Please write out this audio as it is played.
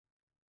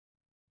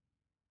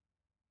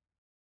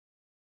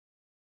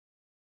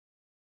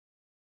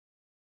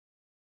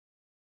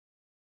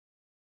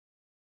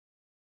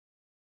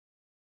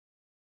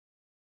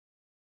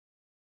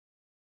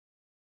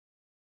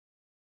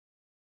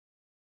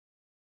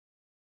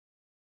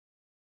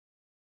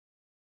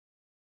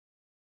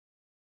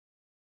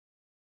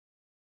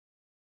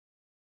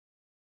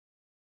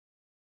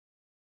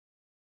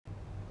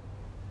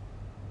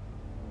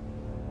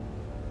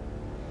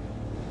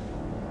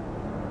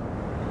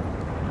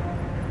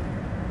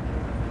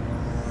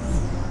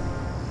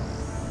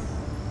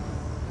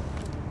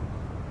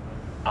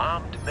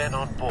Armed men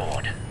on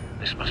board.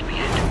 This must be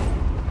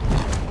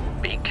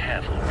it. Be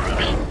careful,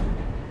 Bruce.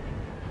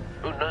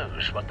 Who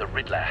knows what the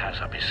Riddler has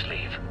up his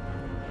sleeve?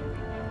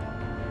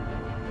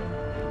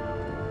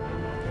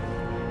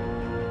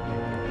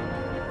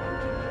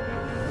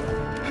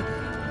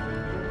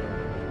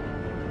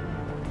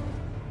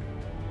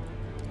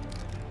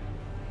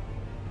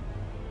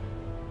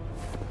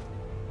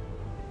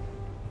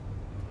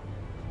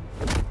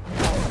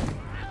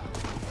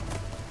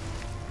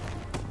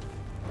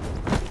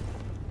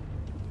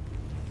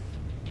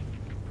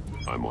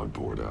 I'm on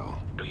board,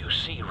 Al. Do you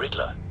see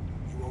Riddler?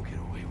 You won't get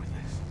away with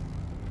this.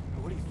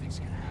 What do you think's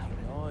gonna happen?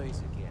 Noise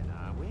again,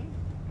 are we?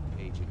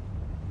 Agent.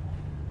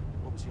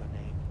 What was your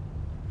name?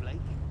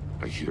 Blake?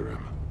 I hear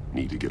him.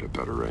 Need to get a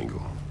better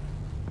angle.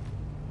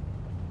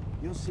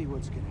 You'll see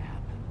what's gonna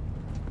happen.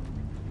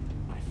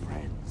 My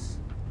friends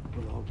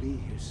will all be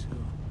here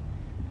soon.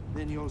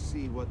 Then you'll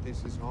see what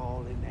this is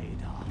all in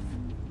aid of.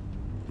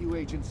 You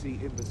agency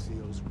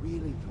imbeciles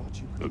really thought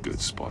you could... A good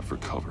spot for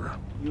cover.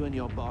 You and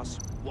your boss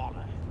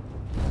wallow.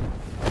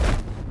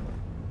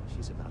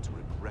 She's about to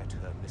regret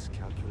her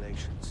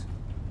miscalculations.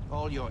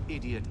 All your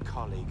idiot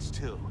colleagues,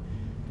 too.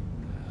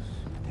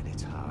 But then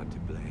it's hard to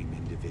blame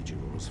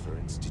individuals for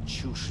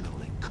institutional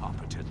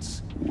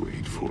incompetence.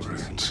 Wait for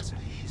Agency it. has a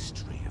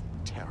history of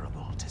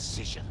terrible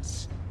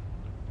decisions.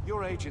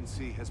 Your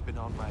agency has been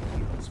on my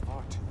heels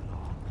far too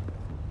long.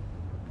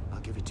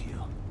 I'll give it to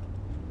you.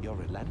 You're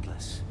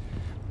relentless.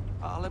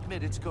 I'll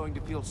admit it's going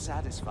to feel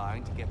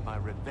satisfying to get my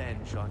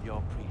revenge on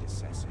your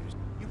predecessors.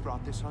 You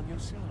brought this on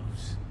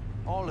yourselves.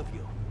 All of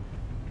you.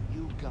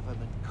 You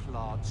government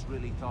clods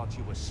really thought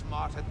you were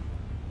smarter.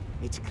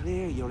 It's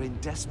clear you're in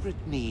desperate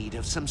need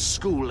of some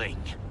schooling.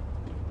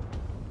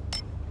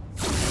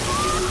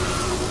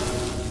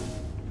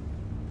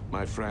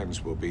 My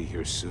friends will be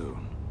here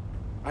soon.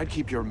 I'd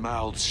keep your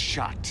mouths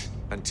shut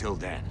until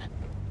then.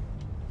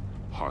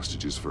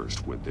 Hostages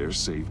first. When they're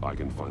safe, I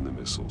can find the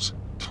missiles.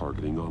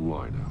 Targeting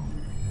online now.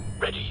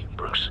 Ready,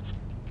 Bruce.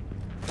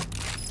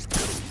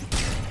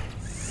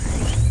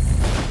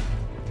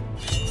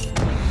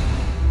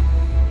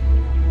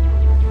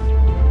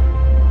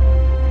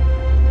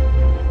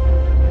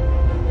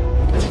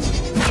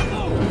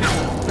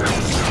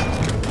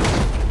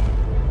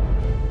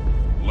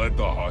 Let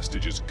the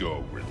hostages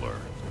go, Riddler.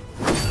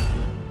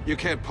 You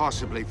can't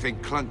possibly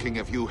think clunking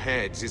a few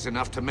heads is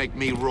enough to make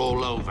me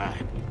roll over.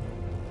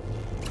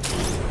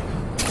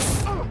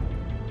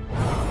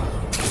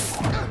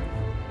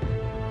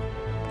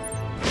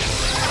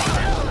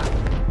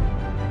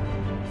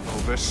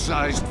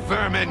 Oversized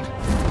vermin!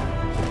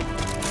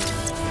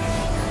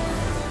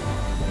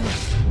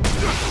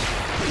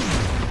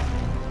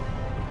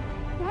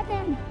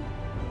 Batman!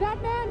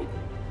 Batman!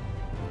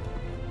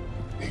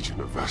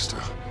 Agent Avesta.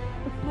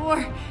 The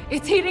floor,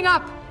 it's heating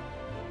up!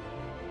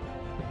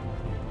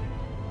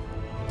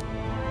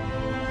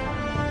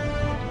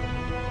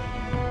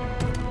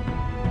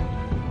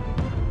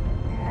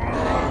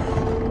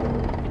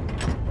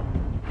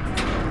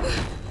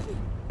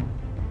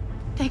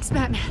 Thanks,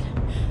 Batman.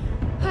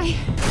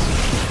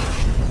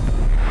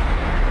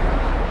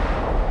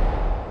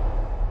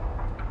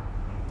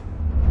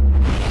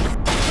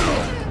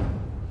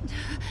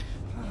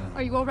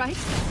 Are you all right?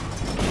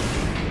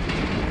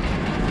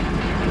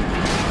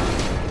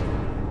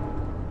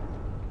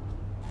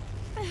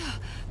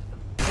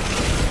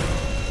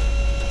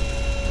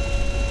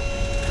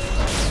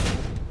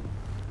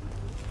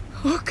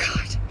 Oh,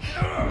 God.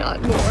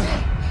 Not more.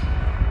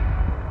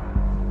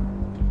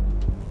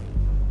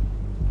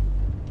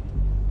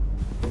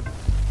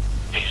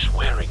 He's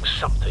wearing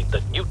something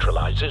that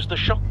neutralizes the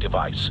shock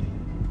device.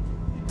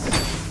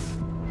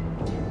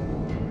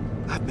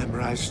 I've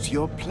memorized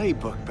your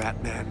playbook,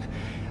 Batman.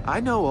 I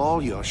know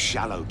all your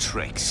shallow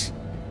tricks.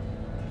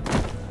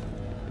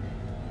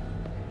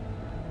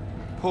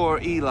 Poor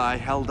Eli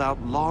held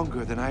out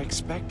longer than I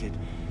expected,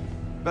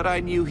 but I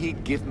knew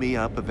he'd give me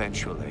up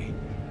eventually.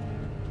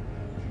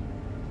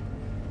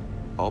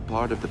 All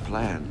part of the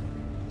plan.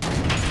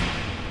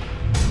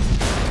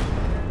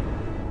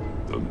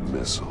 The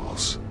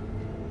missiles.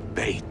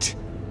 Bait.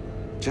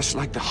 Just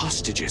like the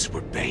hostages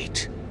were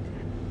bait.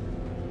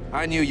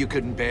 I knew you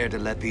couldn't bear to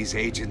let these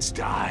agents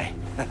die.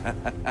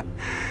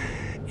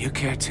 You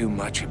care too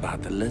much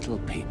about the little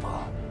people.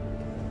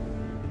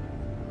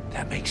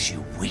 That makes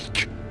you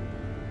weak.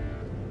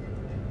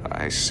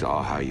 I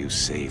saw how you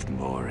saved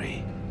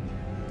Maury.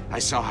 I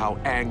saw how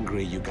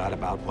angry you got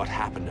about what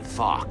happened to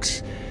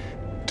Fox.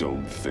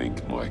 Don't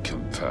think my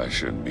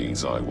compassion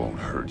means I won't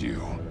hurt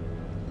you.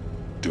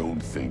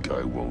 Don't think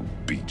I won't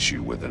beat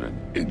you within an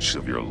inch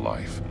of your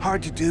life.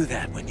 Hard to do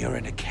that when you're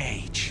in a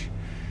cage.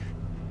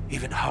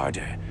 Even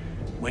harder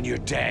when you're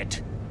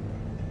dead.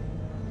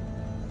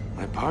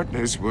 My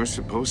partners were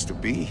supposed to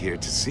be here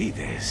to see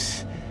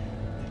this.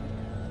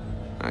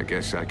 I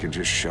guess I can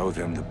just show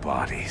them the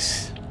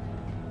bodies.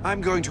 I'm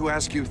going to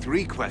ask you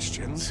 3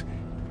 questions.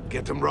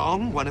 Get them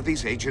wrong, one of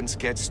these agents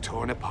gets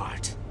torn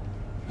apart.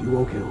 You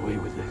won't get away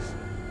with this.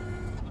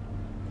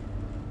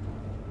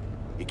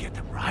 You get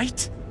them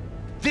right,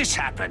 this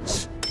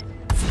happens.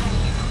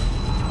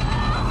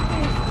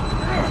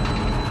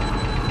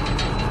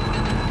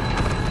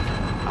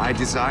 I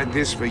designed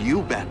this for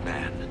you,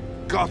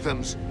 Batman.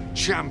 Gotham's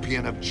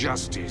champion of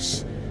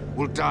justice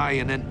will die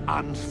in an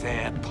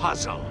unfair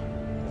puzzle.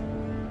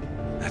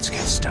 Let's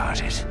get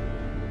started.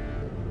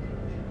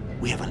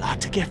 We have a lot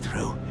to get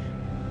through.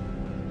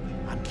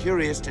 I'm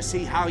curious to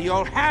see how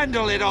you'll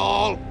handle it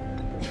all.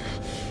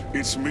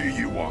 It's me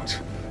you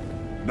want,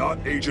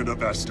 not Agent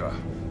Avesta.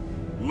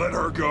 Let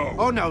her go.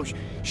 Oh no,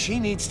 she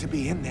needs to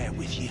be in there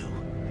with you.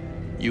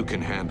 You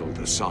can handle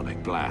the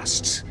sonic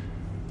blasts.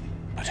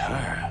 But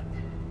her...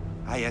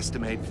 I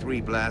estimate 3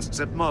 blasts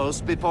at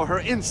most before her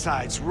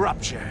insides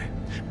rupture.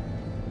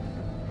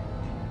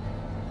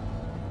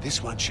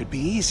 This one should be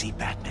easy,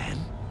 Batman.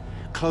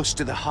 Close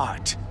to the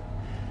heart.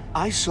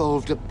 I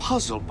solved a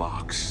puzzle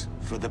box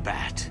for the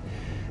Bat.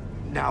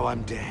 Now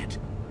I'm dead.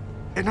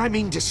 And I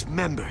mean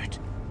dismembered.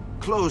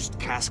 Closed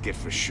casket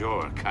for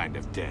sure, kind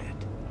of dead.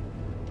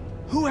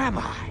 Who am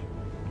I?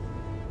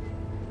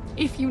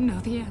 If you know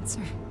the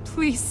answer,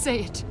 please say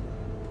it.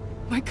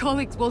 My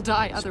colleagues will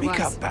die otherwise.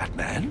 Speak up,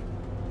 Batman.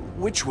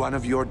 Which one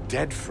of your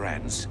dead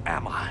friends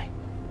am I?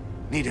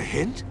 Need a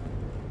hint?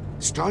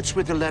 Starts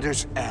with the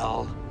letters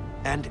L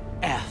and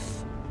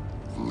F.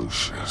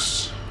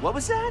 Lucius. What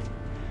was that?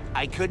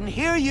 I couldn't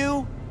hear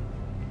you.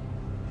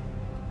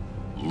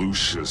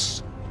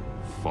 Lucius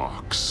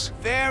Fox.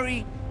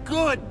 Very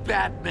good,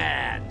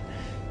 Batman.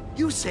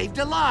 You saved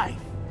a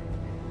life.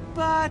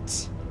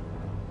 But...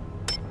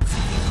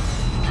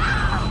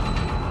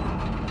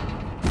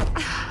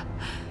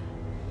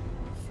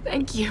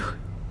 Thank you.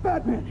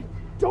 Batman,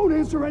 don't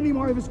answer any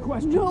more of his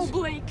questions. No,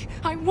 Blake.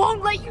 I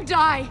won't let you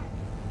die.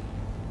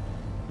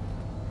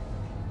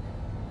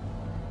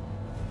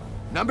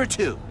 Number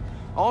 2.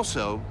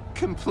 Also,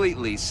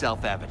 completely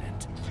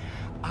self-evident.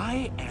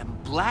 I am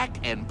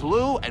black and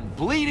blue and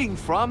bleeding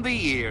from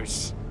the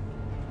ears.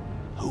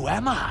 Who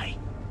am I?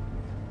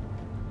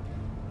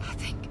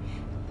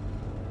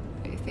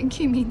 I think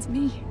he means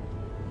me.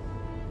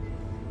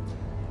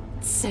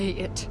 Say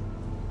it.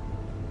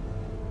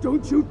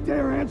 Don't you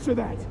dare answer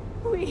that!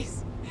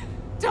 Please.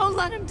 Don't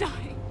let him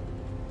die.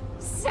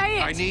 Say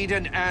it! I need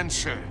an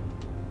answer.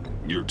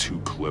 You're too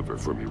clever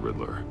for me,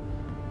 Riddler.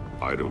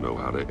 I don't know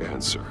how to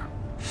answer.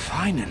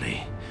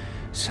 Finally,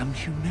 some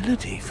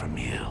humility from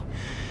you.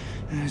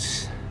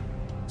 It's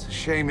a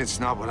shame it's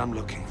not what I'm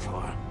looking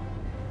for.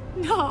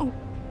 No.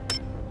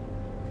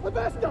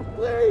 Avesta,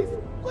 please!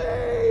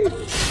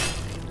 Please!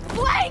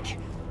 Blake!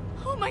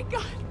 Oh my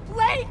God,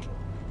 Blake!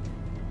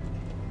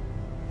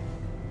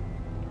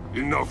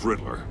 Enough,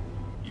 Riddler.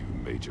 You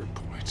made your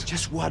point.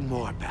 Just one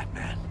more,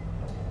 Batman.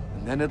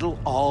 And then it'll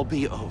all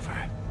be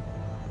over.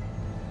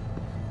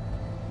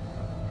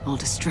 I'll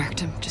distract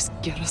him. Just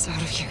get us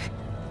out of here.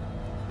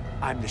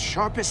 I'm the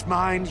sharpest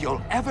mind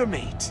you'll ever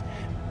meet.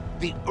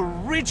 The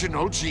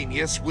original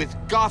genius with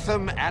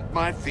Gotham at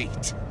my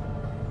feet.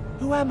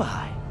 Who am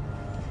I?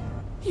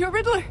 You're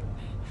Riddler.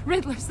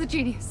 Riddler's the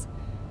genius.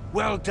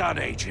 Well done,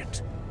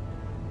 Agent.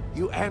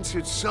 You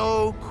answered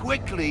so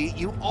quickly,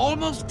 you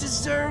almost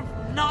deserve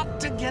not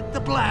to get the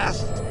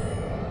blast.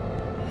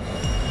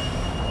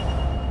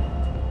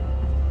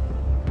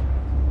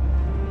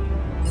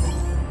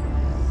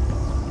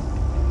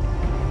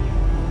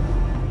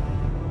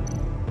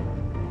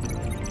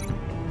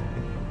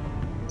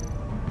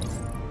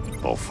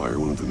 I'll fire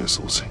one of the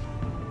missiles.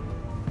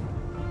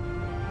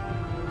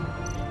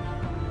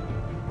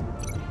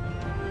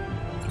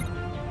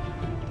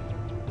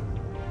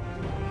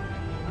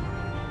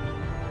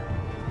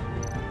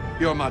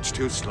 You're much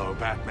too slow,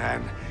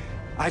 Batman.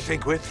 I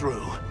think we're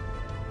through.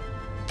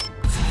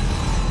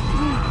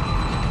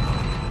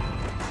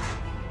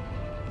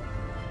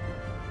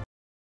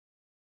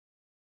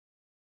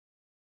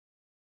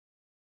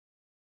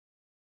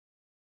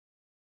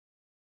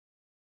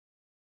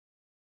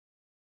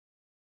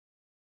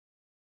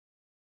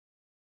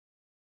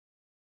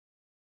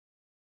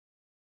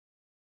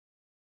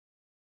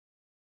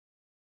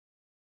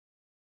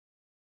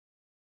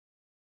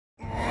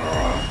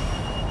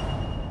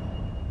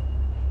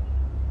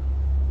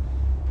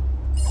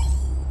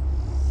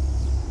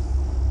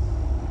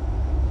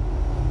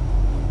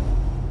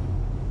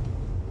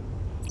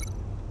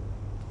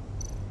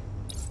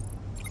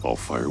 I'll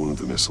fire one of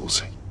the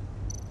missiles.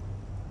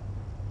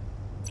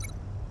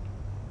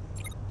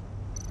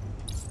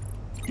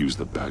 Use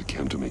the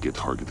Batcam to make it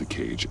target the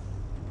cage.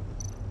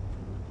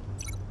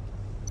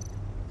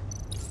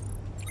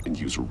 And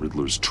use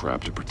Riddler's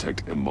trap to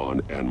protect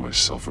Iman and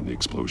myself from the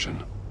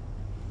explosion.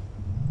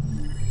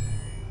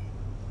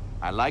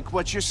 I like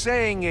what you're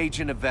saying,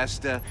 Agent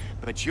Avesta,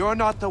 but you're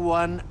not the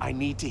one I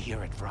need to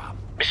hear it from.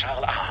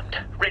 Missile armed,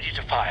 ready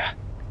to fire.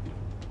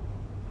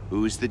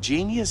 Who's the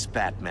genius,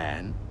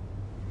 Batman?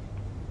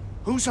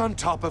 Who's on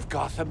top of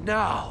Gotham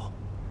now?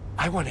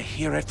 I want to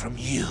hear it from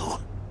you.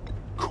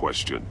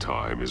 Question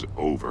time is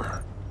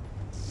over.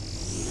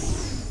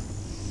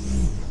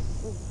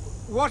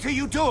 What are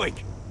you doing?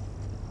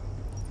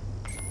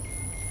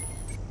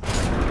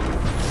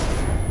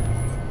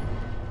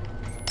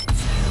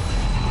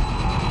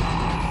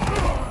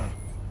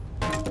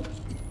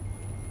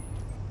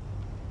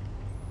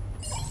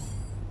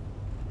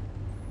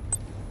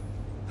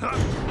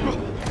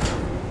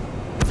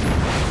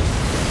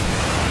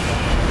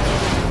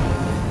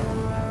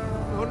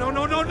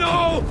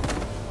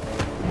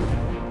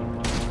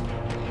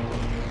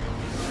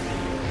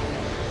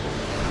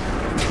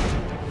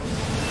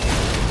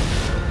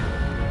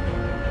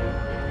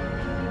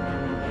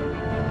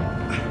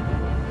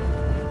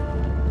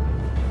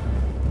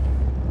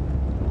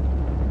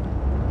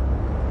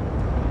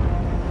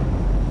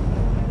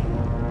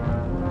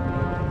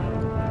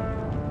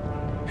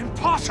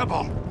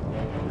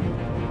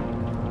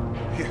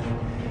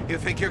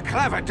 think you're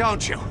clever,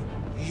 don't you?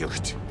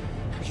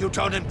 You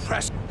don't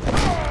impress.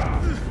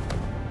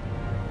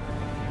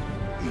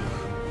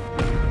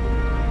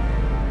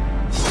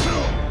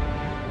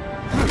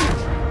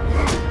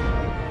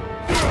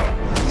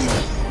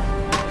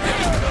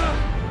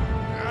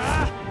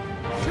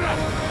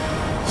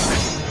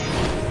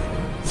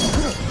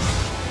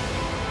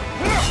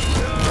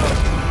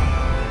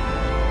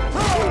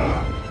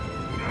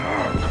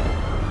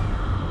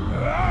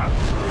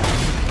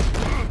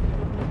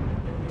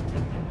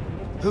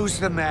 Who's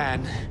the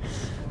man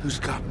who's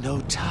got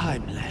no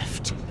time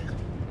left?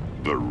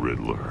 The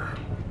Riddler.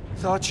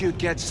 Thought you'd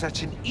get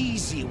such an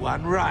easy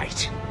one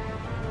right.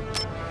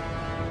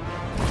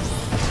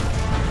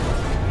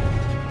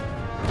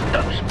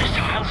 Those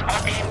missiles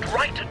are aimed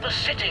right at the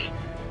city.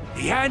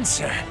 The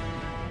answer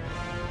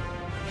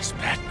is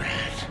Batman.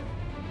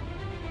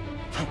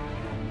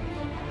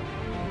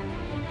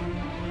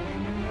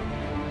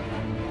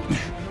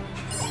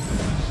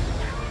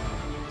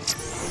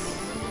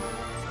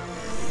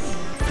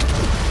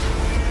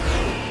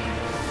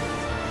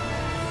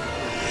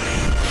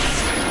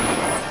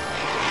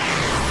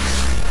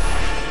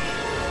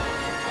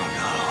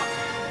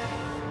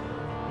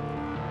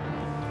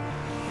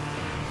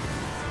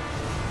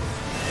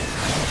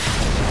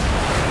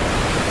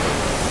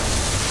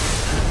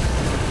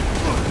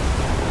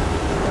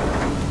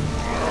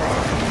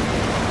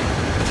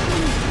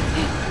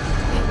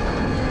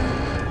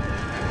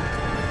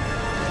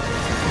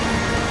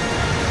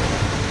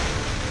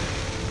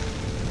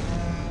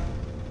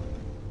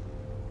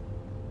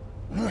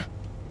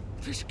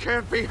 This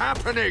can't be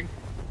happening!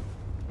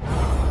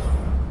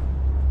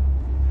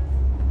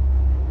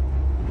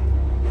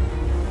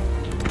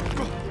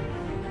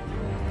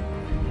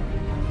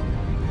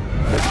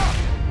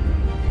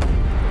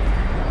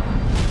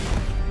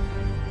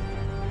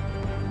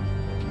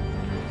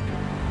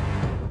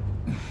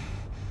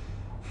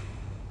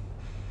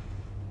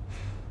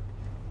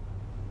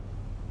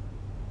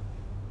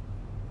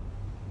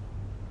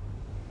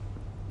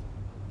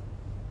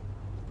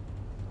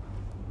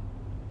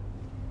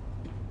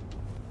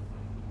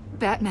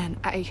 Batman,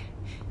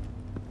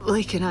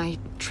 Lake and I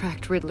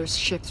tracked Riddler's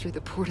ship through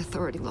the Port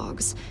Authority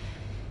logs.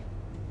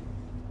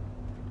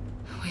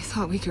 We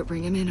thought we could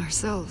bring him in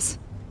ourselves.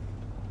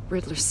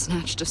 Riddler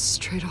snatched us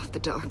straight off the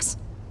docks.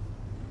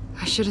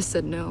 I should have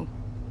said no.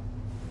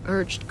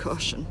 Urged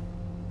caution.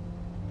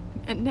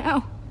 And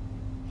now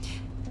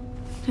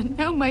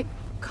my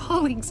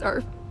colleagues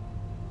are...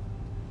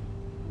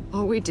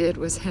 All we did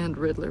was hand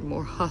Riddler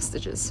more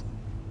hostages.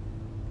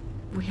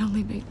 We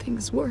only made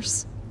things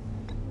worse.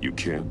 You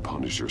can't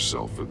punish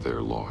yourself for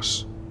their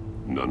loss.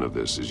 None of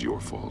this is your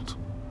fault.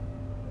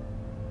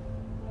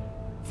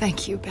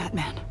 Thank you,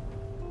 Batman.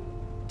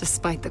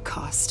 Despite the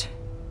cost,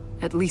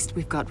 at least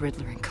we've got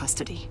Riddler in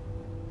custody.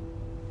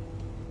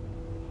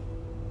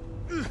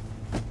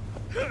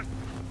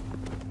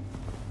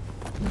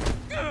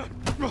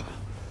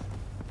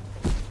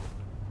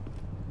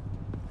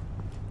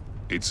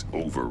 It's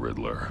over,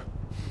 Riddler.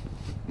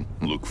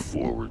 Look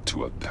forward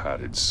to a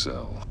padded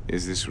cell.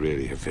 Is this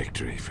really a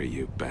victory for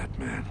you,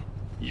 Batman?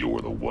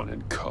 You're the one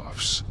in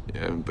cuffs.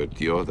 Yeah,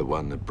 but you're the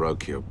one that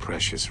broke your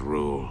precious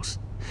rules.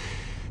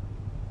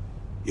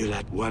 You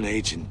let one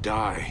agent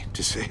die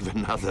to save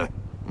another.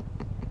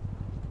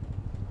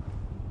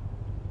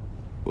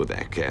 Well,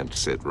 that can't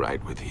sit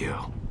right with you.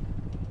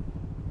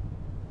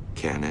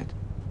 Can it?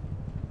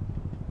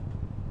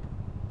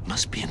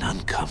 Must be an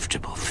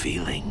uncomfortable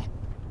feeling.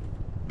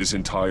 This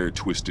entire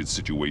twisted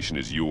situation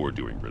is your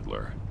doing,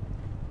 Riddler.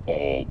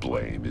 All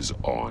blame is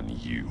on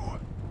you.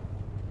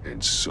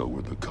 And so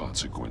are the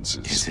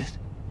consequences. Is it?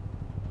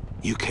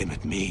 You came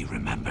at me,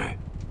 remember?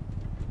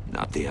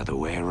 Not the other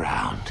way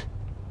around.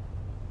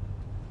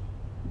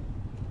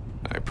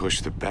 I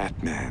pushed the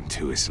Batman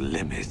to his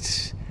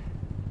limits.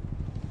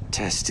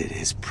 Tested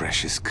his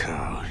precious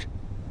code.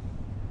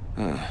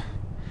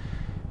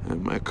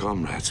 And my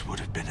comrades would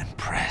have been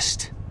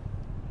impressed.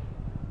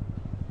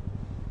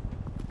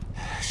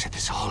 I set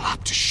this all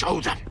up to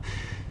show them.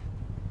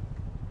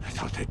 I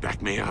thought they'd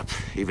back me up,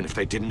 even if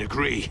they didn't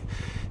agree.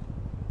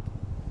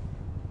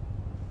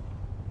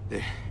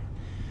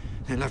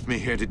 They left me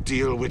here to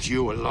deal with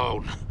you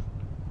alone.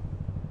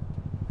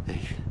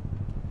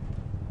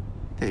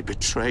 They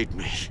betrayed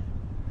me.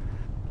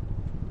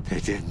 They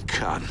didn't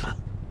come.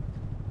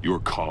 Your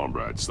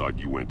comrades thought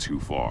you went too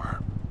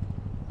far.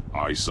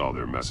 I saw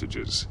their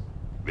messages.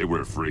 They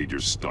were afraid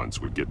your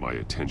stunts would get my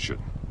attention.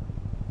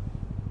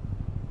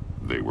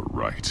 They were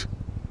right.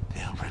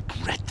 They'll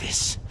regret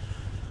this.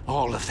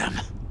 All of them.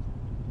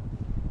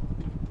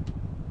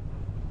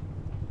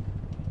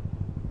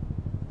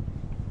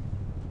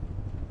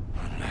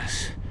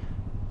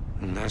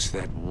 Unless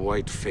that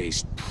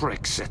white-faced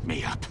prick set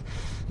me up.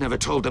 Never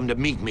told them to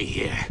meet me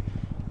here.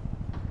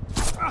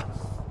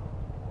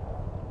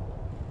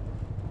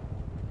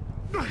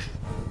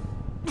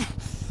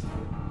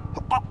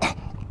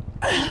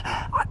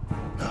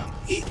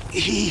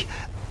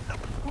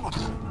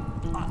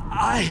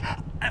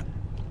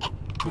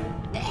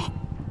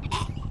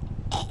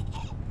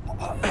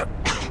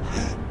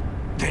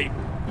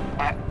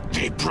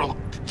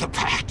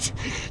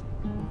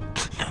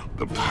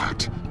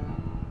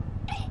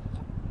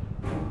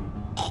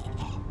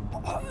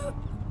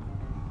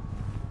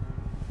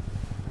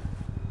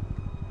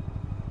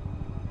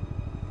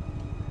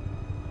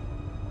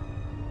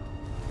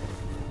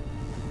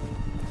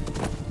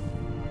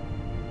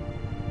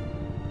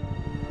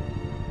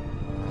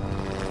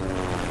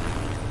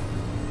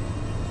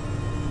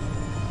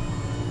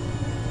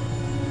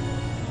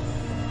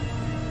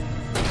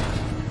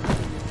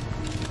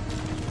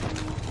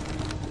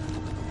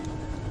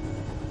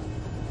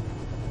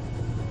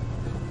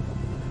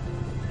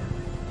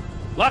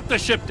 Lock the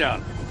ship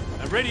down,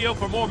 and radio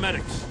for more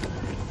medics.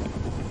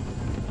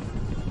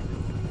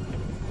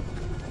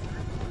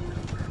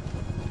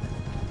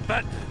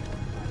 But...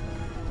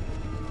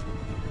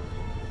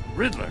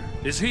 Riddler,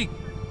 is he...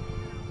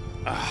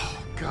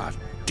 Oh, God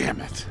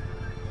damn it.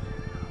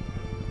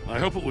 I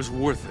hope it was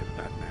worth it,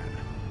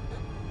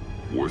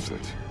 Batman. Worth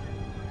it.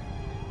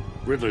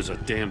 Riddler's a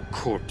damn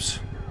corpse.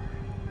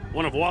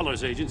 One of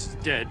Waller's agents is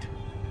dead.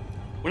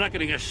 We're not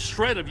getting a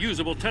shred of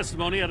usable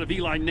testimony out of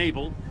Eli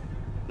Nabel.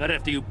 Not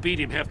after you beat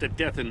him half to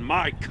death in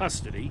my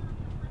custody.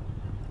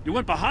 You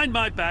went behind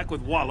my back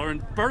with Waller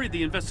and buried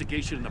the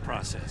investigation in the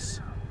process.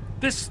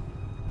 This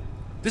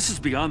is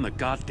beyond the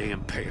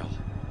goddamn pale.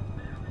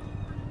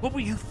 What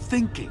were you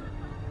thinking?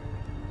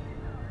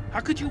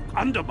 How could you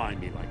undermine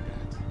me like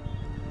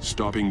that?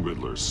 Stopping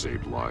Riddler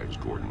saved lives,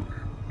 Gordon.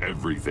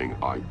 Everything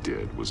I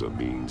did was a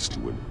means to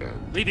an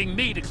end. Leaving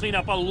me to clean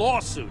up a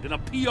lawsuit and a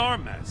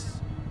PR mess.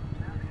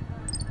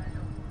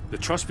 The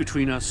trust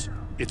between us,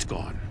 it's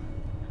gone.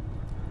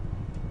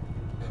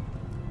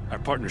 Our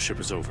partnership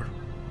is over.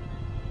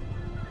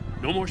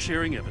 No more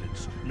sharing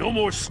evidence. No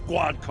more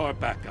squad car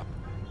backup.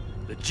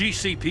 The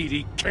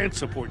GCPD can't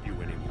support you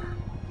anymore.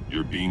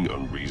 You're being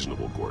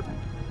unreasonable, Gordon.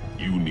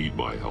 You need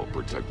my help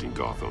protecting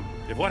Gotham.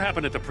 If what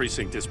happened at the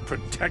precinct is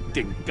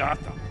protecting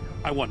Gotham,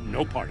 I want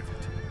no part of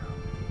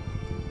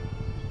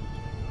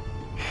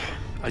it.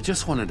 I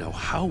just want to know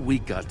how we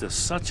got to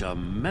such a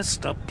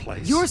messed up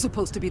place. You're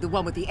supposed to be the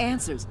one with the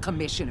answers,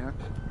 Commissioner.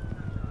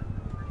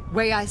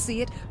 Way I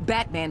see it,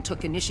 Batman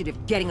took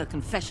initiative getting a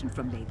confession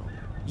from Nabel.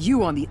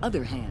 You, on the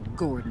other hand,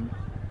 Gordon,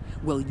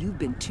 well, you've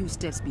been 2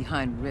 steps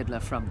behind Riddler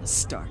from the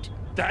start.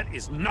 That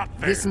is not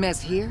fair. This mess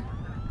here,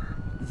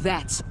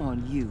 that's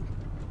on you.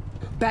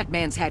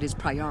 Batman's had his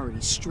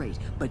priorities straight,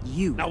 but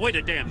you... Now wait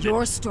a damn minute.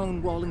 Your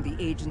stonewalling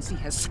the agency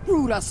has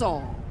screwed us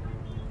all.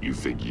 You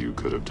think you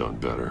could have done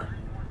better?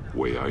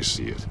 Way I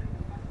see it,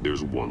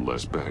 there's one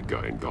less bad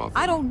guy in Gotham.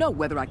 I don't know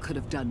whether I could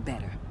have done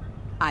better.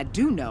 I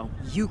do know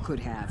you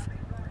could have.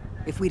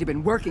 If we'd have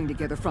been working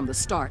together from the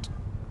start.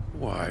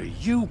 Why,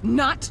 you...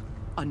 Not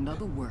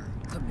another word,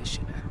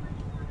 Commissioner.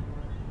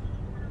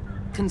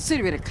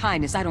 Consider it a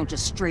kindness I don't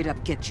just straight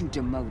up get you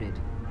demoted.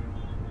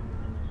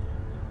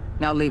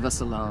 Now leave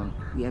us alone.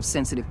 We have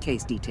sensitive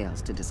case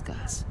details to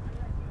discuss.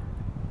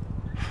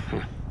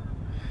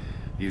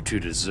 You two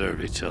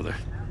deserve each other.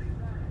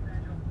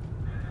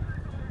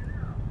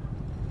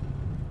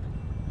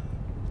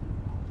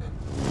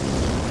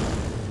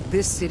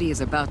 This city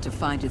is about to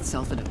find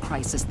itself in a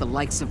crisis the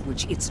likes of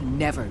which it's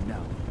never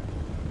known.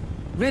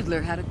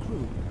 Riddler had a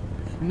crew.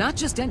 Not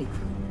just any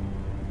crew.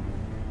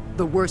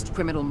 The worst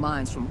criminal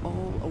minds from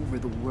all over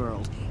the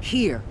world,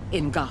 here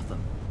in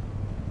Gotham.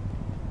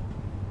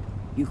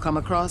 You come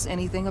across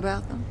anything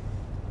about them?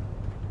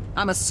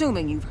 I'm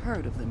assuming you've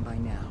heard of them by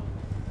now.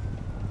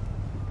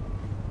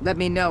 Let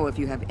me know if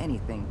you have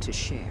anything to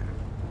share.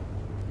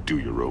 Do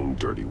your own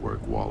dirty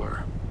work,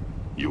 Waller.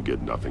 You'll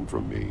get nothing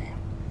from me.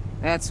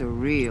 That's a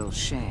real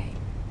shame.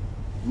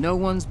 No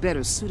one's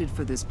better suited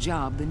for this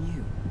job than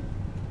you.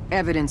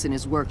 Evidence in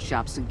his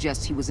workshop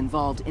suggests he was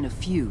involved in a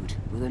feud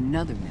with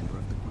another member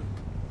of the group.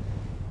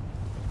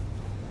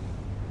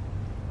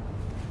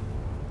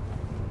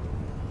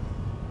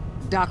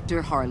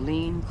 Dr.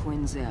 Harleen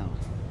Quinzel,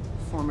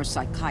 former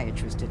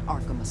psychiatrist at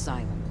Arkham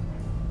Asylum.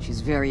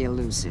 She's very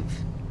elusive.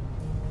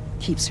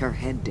 Keeps her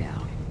head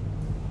down.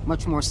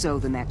 Much more so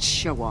than that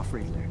show-off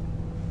Riddler.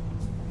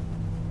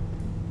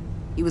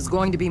 He was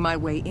going to be my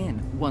way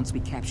in once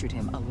we captured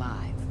him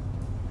alive.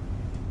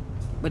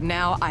 But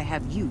now I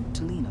have you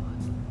to lean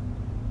on.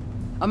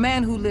 A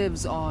man who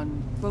lives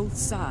on both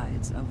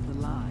sides of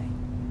the line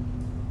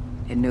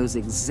and knows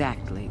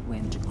exactly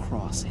when to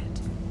cross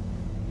it.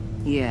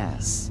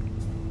 Yes,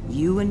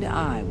 you and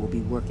I will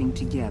be working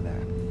together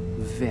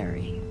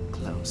very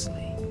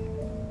closely.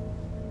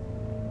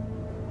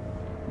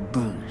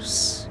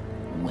 Bruce.